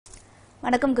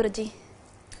வணக்கம் குருஜி.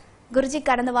 குருஜி,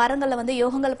 கடந்த வாரங்கள்ல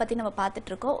யோகங்கள் பத்தி நம்ம பார்த்துட்டு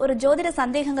இருக்கோம். ஒரு ஜோதிட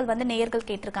சந்தேகங்கள் நேயர்கள்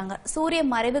கேட்டிருக்காங்க. சூரிய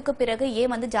மறைவுக்கு பிறகு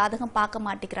ஏன் ஜாதகம் பார்க்க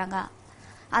மாட்டேங்கிறாங்க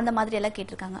அந்த மாதிரி எல்லாம்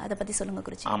கேட்டிருக்காங்க. அதை பத்தி சொல்லுங்க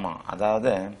குருஜி. ஆமா,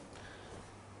 அதாவது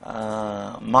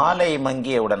மாலை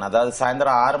மங்கியவுடன், அதாவது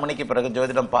சாயந்தரம் 6 மணிக்கு பிறகு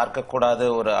ஜோதிடம் பார்க்கக்கூடாது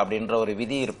அப்படின்ற ஒரு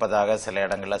விதி இருப்பதாக சில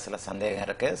இடங்கள்ல சில சந்தேகம்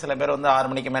இருக்கு. சில பேர்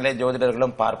 6 மணிக்கு மேலே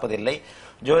ஜோதிடர்களும் பார்ப்பதில்லை,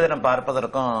 ஜோதிடம்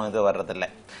பார்ப்பதற்கும் இது வர்றதில்லை.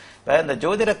 இந்த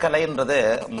ஜோதிட கலைன்றது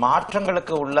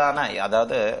மாற்றங்களுக்கு உள்ளான,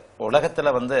 அதாவது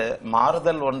உலகத்துல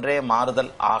மாறுதல் ஒன்றே மாறுதல்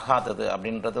ஆகாதது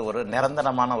அப்படின்றது ஒரு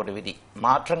நிரந்தரமான ஒரு விதி.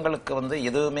 மாற்றங்களுக்கு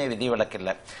எதுவுமே விதி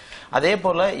விலக்கில்லை. அதே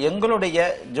போல எங்களுடைய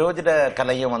ஜோதிட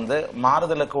கலையும்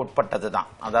மாறுதலுக்கு உட்பட்டது தான்.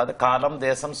 அதாவது காலம்,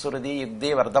 தேசம், சுருதி, யுக்தி,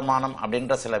 வர்த்தமானம்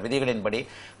அப்படின்ற சில விதிகளின்படி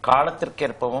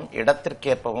காலத்திற்கேற்பவும்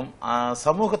இடத்திற்கேற்பவும்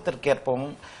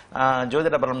சமூகத்திற்கேற்பவும்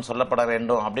ஜோதிட பலன் சொல்லப்பட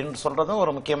வேண்டும் அப்படின்னு சொல்றதும்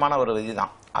ஒரு முக்கியமான ஒரு விதி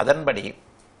தான். அதன்படி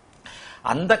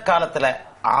அந்த காலத்துல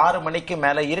 6 மணிக்கு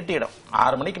மேல இருட்டிடும்.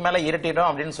 6 மணிக்கு மேல இருட்டிடும்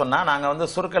அப்படின்னு சொன்னா நாங்க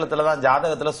சுருக்கெழுத்துல தான்,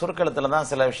 ஜாதகத்துல சுருக்கெழுத்துல தான்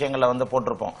சில விஷயங்களை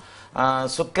போட்டிருப்போம்.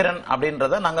 சுக்கிரன்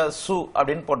அப்படின்றத நாங்க சு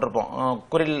அப்படின்னு போட்டிருப்போம்.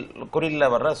 குறில்ல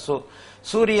வர்ற சு.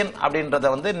 சூரியன் அப்படின்றத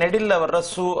நெடில்ல வர்ற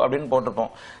சு அப்படின்னு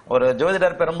போட்டிருப்போம். ஒரு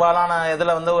ஜோதிடர் பெரும்பாலான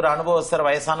இதுல ஒரு அனுபவஸ்தர்,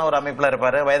 வயசான ஒரு அமைப்புல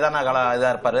இருப்பாரு, வயதான இதா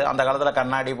இருப்பாரு. அந்த காலத்துல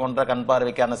கண்ணாடி போன்ற கண்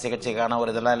பார்வைக்கான சிகிச்சைக்கான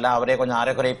ஒரு இதெல்லாம் இல்ல, அவரே கொஞ்சம்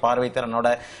அரைக்குறை பார்வை திறனோட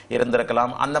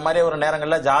இருந்திருக்கலாம். அந்த மாதிரி ஒரு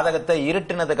நேரங்கள்ல ஜாதகத்தை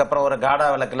இருட்டினதுக்கு அப்புறம் ஒரு காடா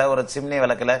விளக்குல, ஒரு சிம்னி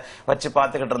விளக்குல வச்சு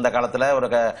பார்த்துக்கிட்டு இருந்த காலத்துல ஒரு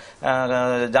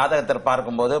ஜாதகத்தை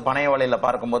பார்க்கும்போது, பனைய வழியில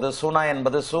பார்க்கும்போது சூனா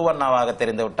என்பது சூவண்ணாவாக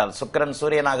தெரிந்து விட்டால், சுக்கிரன்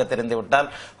சூரியனாக தெரிந்து விட்டால்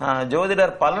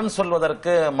ஜோதிடர் பலன்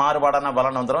சொல்வதற்கு மாறுபாடான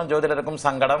பலன் வந்துடும். ஜோதிடருக்கும்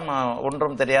சங்கடம்,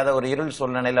 ஒன்றும் தெரியாத ஒரு இருள்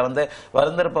சூழ்நிலையில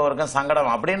வருந்திருப்பவருக்கும்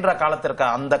சங்கடம். அப்படின்ற காலத்திற்கு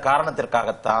அந்த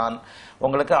காரணத்திற்காகத்தான்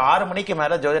உங்களுக்கு 6 மணிக்கு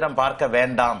மேல ஜோதிடம் பார்க்க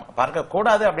வேண்டாம், பார்க்க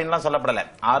கூடாது அப்படின்லாம் சொல்லப்படல.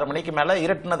 6 மணிக்கு மேல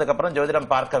இருட்டினதுக்கு அப்புறம் ஜோதிடம்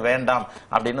பார்க்க வேண்டாம்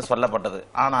அப்படின்னு சொல்லப்பட்டது.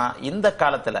 ஆனா இந்த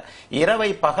காலத்துல இரவை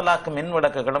பகலாக்கு மின்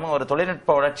விளக்குகளும் ஒரு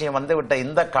தொழில்நுட்ப வளர்ச்சியும் விட்ட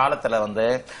இந்த காலத்துல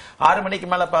 6 மணிக்கு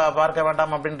மேல பார்க்க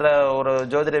வேண்டாம் அப்படின்ற ஒரு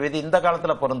ஜோதிட விதி இந்த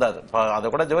காலத்துல பொருந்தாது.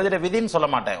 அது கூட ஜோதிட விதின்னு சொல்ல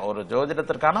மாட்டேன், ஒரு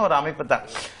ஜோதிடத்திற்கான ஒரு அமைப்பு தான்.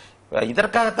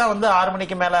 இதற்காகத்தான் 6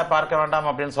 மணிக்கு மேல பார்க்க வேண்டாம்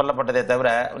அப்படின்னு சொல்லப்பட்டதே தவிர,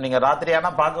 நீங்க ராத்திரியானா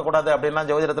பார்க்க கூடாது அப்படின்னா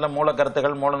ஜோதிடத்துல மூல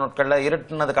கருத்துக்கள், மூல நூட்கள்ல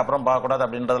இருட்டுனதுக்கு அப்புறம் பார்க்க கூடாது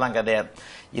அப்படின்றதெல்லாம் கிடையாது.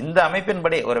 இந்த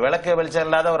அமைப்பின்படி ஒரு விளக்கு வெளிச்சம்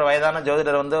இல்லாத ஒரு வயதான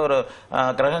ஜோதிடர் ஒரு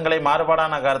கிரகங்களை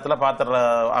மாறுபாடான கருத்துல பார்த்துற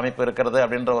அமைப்பு இருக்கிறது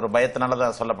அப்படின்ற ஒரு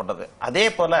பயத்தினாலதான் சொல்லப்பட்டது. அதே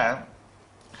போல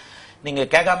நீங்க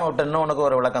கேட்காம விட்டு இன்னொன்னுக்கு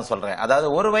ஒரு விளக்கம் சொல்றேன். அதாவது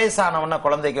ஒரு வயசானவன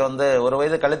குழந்தைக்கு 1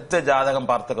 வயது கழித்து ஜாதகம்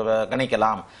பார்த்து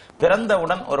கணிக்கலாம்,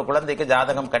 பிறந்தவுடன் ஒரு குழந்தைக்கு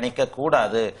ஜாதகம் கணிக்க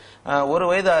கூடாது, 1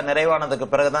 வயது நிறைவானதுக்கு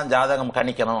பிறகுதான் ஜாதகம்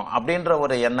கணிக்கணும் அப்படின்ற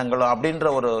ஒரு எண்ணங்களும்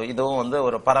அப்படின்ற ஒரு இதுவும்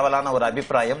ஒரு பரவலான ஒரு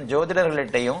அபிப்பிராயம்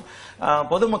ஜோதிடர்கள்கிட்டையும்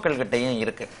பொதுமக்கள்கிட்டையும்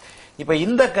இருக்கு. இப்ப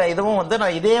இந்த இதுவும்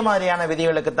நான் இதே மாதிரியான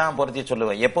விதிகளுக்கு தான் பொருத்தி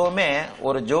சொல்லுவேன். எப்பவுமே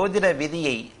ஒரு ஜோதிட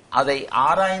விதியை அதை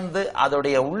ஆராய்ந்து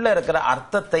அதோடைய உள்ள இருக்கிற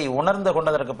அர்த்தத்தை உணர்ந்து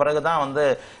கொண்டதற்கு பிறகுதான்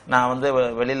நான்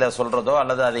வெளியில சொல்றதோ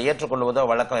அல்லது அதை ஏற்றுக்கொள்வதோ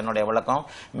வழக்கம், என்னுடைய வழக்கம்.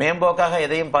 மேம்போக்காக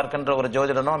எதையும் பார்க்கின்ற ஒரு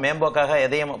ஜோதிடனோ, மேம்போக்காக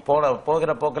எதையும்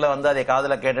போகிற போக்குல அதை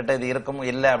காதுல கேட்டுட்டு இது இருக்கும்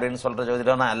இல்லை அப்படின்னு சொல்ற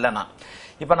ஜோதிடனோ அல்லனா.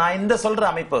 இப்ப நான் இந்த சொல்ற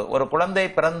அமைப்பு, ஒரு குழந்தை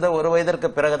பிறந்து 1 வயதிற்கு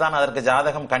பிறகுதான் அதற்கு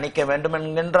ஜாதகம் கணிக்க வேண்டும்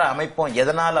என்கின்ற அமைப்பும்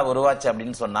எதனால உருவாச்சு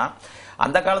அப்படின்னு சொன்னா,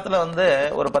 அந்த காலத்துல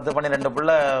ஒரு 10-12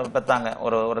 பிள்ளை பெத்தாங்க.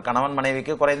 ஒரு கணவன்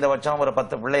மனைவிக்கு குறைந்தபட்சம் ஒரு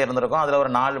 10 பிள்ளை இருந்திருக்கும். அதுல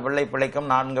ஒரு 4 பிள்ளை பிழைக்கும்,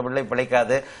 4 பிள்ளை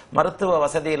பிழைக்காது. மருத்துவ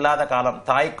வசதி இல்லாத காலம்.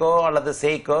 தாய்க்கோ அல்லது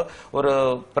சேய்க்கோ ஒரு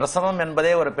பிரசவம்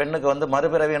என்பதே ஒரு பெண்ணுக்கு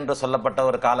மறுபிறவி என்று சொல்லப்பட்ட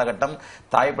ஒரு காலகட்டம்.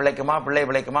 தாய் பிழைக்குமா பிள்ளை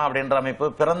பிழைக்குமா அப்படின்ற அமைப்பு.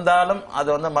 பிறந்தாலும்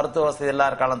அது மருத்துவ வசதி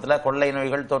இல்லாத காலத்துல கொள்ளை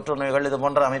நோய்கள், தொற்று நோய்கள், இது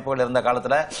போன்ற அமைப்புகள் இருந்த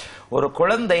காலத்துல ஒரு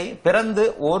குழந்தை பிறந்து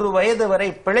 1 வயது வரை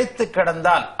பிழைத்து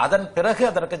கிடந்தால் அதன் பிறகு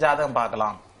அதற்கு ஜாதகம்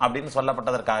பார்க்கலாம் அப்படின்னு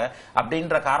சொல்லப்பட்டதற்காக,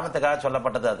 அப்படின்ற காரணத்துக்காக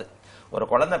சொல்லப்பட்டது. அது ஒரு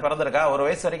குழந்தை பிறந்திருக்கா, 1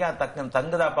 வயசு வரைக்கும்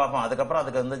தங்குதா பார்ப்போம், அதுக்கப்புறம்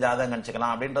அதுக்கு ஜாதகம்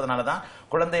கணிச்சுக்கலாம் அப்படின்றதுனாலதான்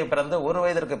குழந்தை பிறந்து 1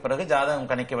 வயதிற்கு பிறகு ஜாதகம்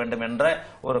கணிக்க வேண்டும் என்ற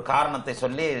ஒரு காரணத்தை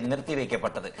சொல்லி நிறுத்தி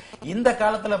வைக்கப்பட்டது. இந்த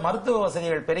காலத்துல மருத்துவ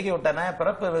வசதிகள் பெருகிவிட்டன.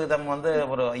 பிறப்பு விகிதம்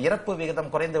ஒரு இறப்பு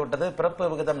விகிதம் குறைந்து விட்டது. பிறப்பு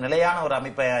விகிதம் நிலையான ஒரு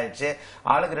அமைப்பை ஆயிடுச்சு.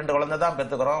 ஆளுக்கு 2 குழந்தை தான்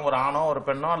பெற்றுக்கிறோம். ஒரு ஆணோ ஒரு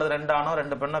பெண்ணோ அல்லது 2 ஆணோ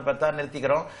 2 பெண்ணோ பெற்றா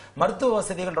நிறுத்திக்கிறோம். மருத்துவ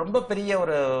வசதிகள் ரொம்ப பெரிய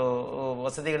ஒரு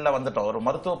வசதிகள்ல வந்துட்டோம். ஒரு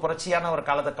மருத்துவ புரட்சியான ஒரு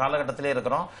காலகட்டத்திலே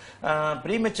இருக்கிறோம்.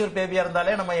 ப்ரீமெச்சூர் பேபியா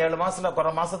இருந்தாலே நம்ம 7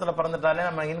 மாசத்துல பிறந்துட்டாலே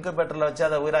நம்ம இன்குபேட்டர்ல வச்சு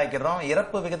அதை உயிராக்கிறோம்.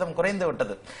 இறப்பு விகிதம் குறைந்து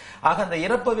விட்டது. ஆக அந்த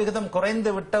இறப்பு விகிதம்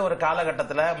குறைந்து விட்ட ஒரு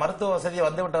காலகட்டத்துல, மருத்துவ வசதி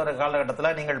வந்துவிட்ட ஒரு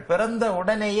காலகட்டத்துல நீங்கள் பிறந்த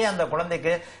உடனேயே அந்த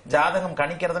குழந்தைக்கு ஜாதகம்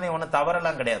கணிக்கிறதுன்னு ஒண்ணு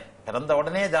தவறெல்லாம் கிடையாது. பிறந்த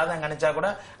உடனே ஜாதகம் கணிச்சா கூட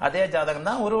அதே ஜாதகம்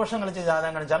தான், ஒரு வருஷம் கழிச்சு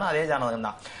ஜாதகம் கணிச்சாலும் அதே ஜாதகம்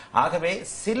தான். ஆகவே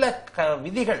சில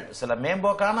விதிகள், சில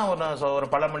மேம்போக்கான ஒரு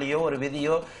பழமொழியோ ஒரு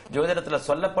விதியோ ஜோதிடத்துல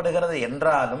சொல்லப்படுகிறது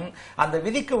என்றாலும் அந்த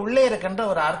விதிக்கு உள்ளே இருக்கின்ற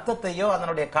ஒரு அர்த்தத்தையோ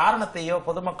அதனுடைய காரணத்தையோ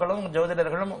பொதுமக்களும்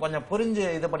ஜோதிடர்களும் கொஞ்சம் புரிஞ்சு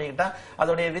இது பண்ணிக்கிட்டா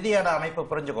அதோடைய விதியான அமைப்பு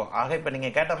புரிஞ்சுக்கும். ஆக இப்ப நீங்க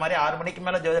கேட்ட மாதிரி 6 மணிக்கு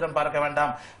மேல ஜோதிடம் பார்க்க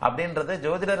வேண்டாம் அப்படின்றது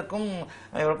ஜோதிடருக்கும்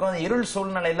இவருக்கும் இருள்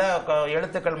சூழ்நிலையில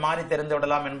எழுத்துக்கள் மாறி தெரிந்து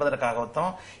விடலாம்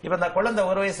என்பதற்காகத்தான். இப்ப இந்த குழந்தை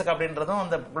 1 வயசுக்கு அப்படின்றதும்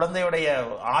அந்த குழந்தையுடைய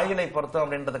ஆயுளை பொறுத்தும்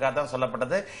அப்படின்றதுக்காக தான்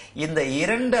சொல்லப்பட்டது. இந்த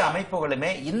 2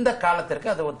 அமைப்புகளுமே இந்த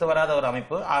காலத்திற்கு அது ஒத்து வராத ஒரு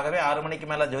அமைப்பு. ஆகவே 6 மணிக்கு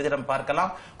மேல ஜோதிடம்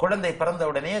பார்க்கலாம், குழந்தை பிறந்த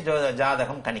உடனே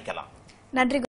ஜாதகம் கணிக்கலாம். நன்றி.